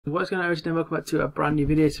What's going on, everyone? Welcome back to a brand new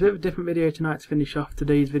video. It's a bit of a different video tonight to finish off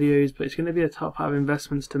today's videos, but it's going to be a top 5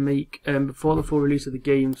 investments to make before the full release of the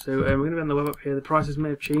game. So we're going to be on the web up here. The prices may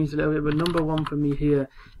have changed a little bit, but number one for me here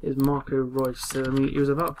is Marco Reus. So I mean, he was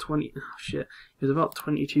about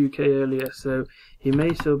 22k earlier, so he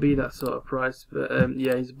may still be that sort of price. But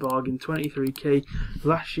yeah, he's a bargain. 23k.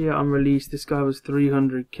 Last year on release, this guy was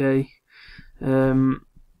 300k, and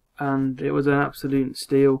it was an absolute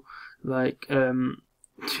steal. Like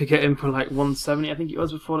to get him for like 170, I think it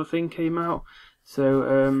was, before the thing came out.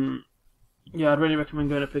 So yeah, I'd really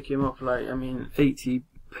recommend going to pick him up. Like, I mean, 80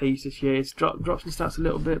 pace this year. It's dropped in stats a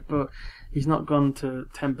little bit, but he's not gone to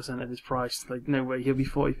 10% of his price. Like, no way, he'll be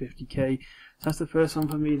 40-50k. So that's the first one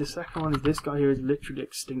for me. The second one is this guy here is literally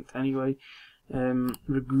extinct anyway.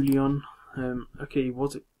 Regulion. Okay,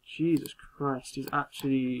 was it? Jesus Christ, he's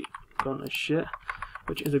actually gone to shit,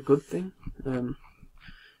 which is a good thing.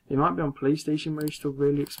 It might be on PlayStation where he's still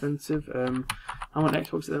really expensive. I'm on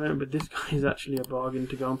Xbox at the moment, but this guy is actually a bargain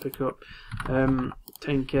to go and pick up.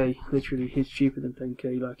 10k, literally, he's cheaper than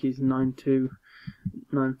 10k. Like, he's 9.2,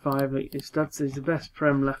 9.5. Like, he's the best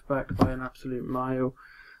Prem left back by an absolute mile.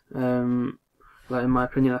 Like, in my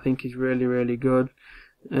opinion, I think he's really, really good.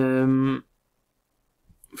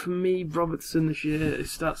 For me, Robertson this year, his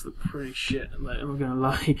stats look pretty shit, like, I'm not going to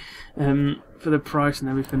lie, for the price and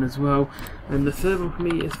everything as well. And the third one for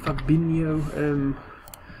me is Fabinho.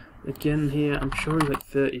 Again here, I'm sure he's like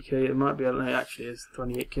 30k, it might be, like, actually it's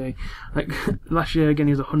 28k. Like, last year again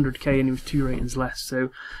he was 100k and he was 2 ratings less,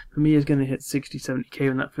 so for me he's going to hit 60-70k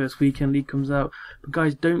when that first weekend league comes out. But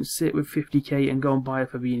guys, don't sit with 50k and go and buy a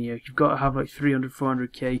Fabinho. You've got to have like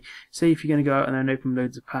 300-400k. Say if you're going to go out and then open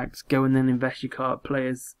loads of packs, go and then invest your card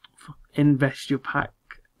players, invest your pack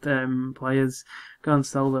players, go and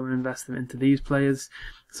sell them and invest them into these players.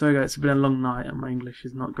 Sorry guys, it's been a long night and my English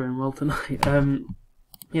is not going well tonight.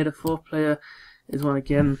 Yeah, the fourth player is one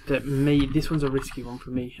again that this one's a risky one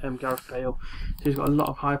for me, Gareth Bale. So he's got a lot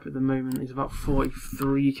of hype at the moment. He's about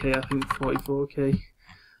 43k, I think, 44k.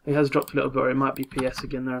 He has dropped a little bit, or it might be PS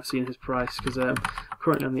again there. I've seen his price, because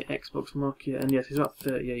currently on the Xbox market, and yes, he's about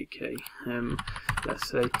 38k, let's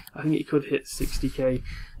say. I think he could hit 60k,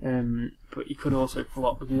 but he could also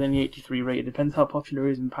flop, because he's only 83 rated. Depends how popular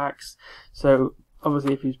he is in packs. So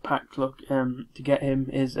obviously, if his pack luck to get him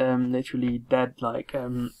is literally dead, like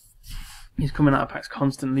he's coming out of packs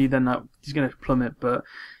constantly, then he's going to plummet. But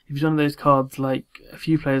if he's one of those cards like a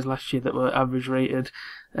few players last year that were average rated,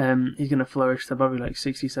 he's going to flourish. So probably like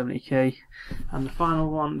 60-70k. And the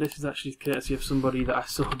final one, this is actually courtesy of somebody that I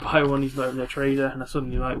saw buy one. He's not even a trader, and I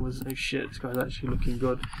suddenly like was, oh shit, this guy's actually looking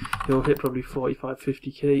good. He'll hit probably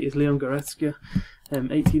 45-50k. Is Leon Goretzka.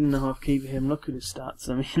 18.5k for him. Look at his stats,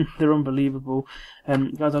 I mean, they're unbelievable.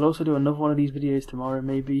 Guys, I'll also do another one of these videos tomorrow,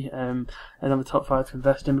 maybe, another top 5 to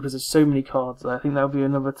invest in, because there's so many cards. I think that'll be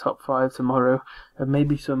another top 5 tomorrow, and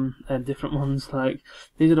maybe some different ones. Like,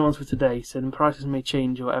 these are the ones for today, so the prices may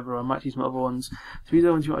change or whatever, I might use some other ones. So these are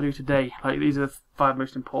the ones you want to do today. Like, these are the 5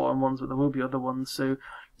 most important ones, but there will be other ones. So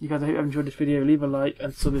you guys, I hope you enjoyed this video. Leave a like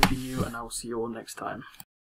and sub if you're new, and I will see you all next time.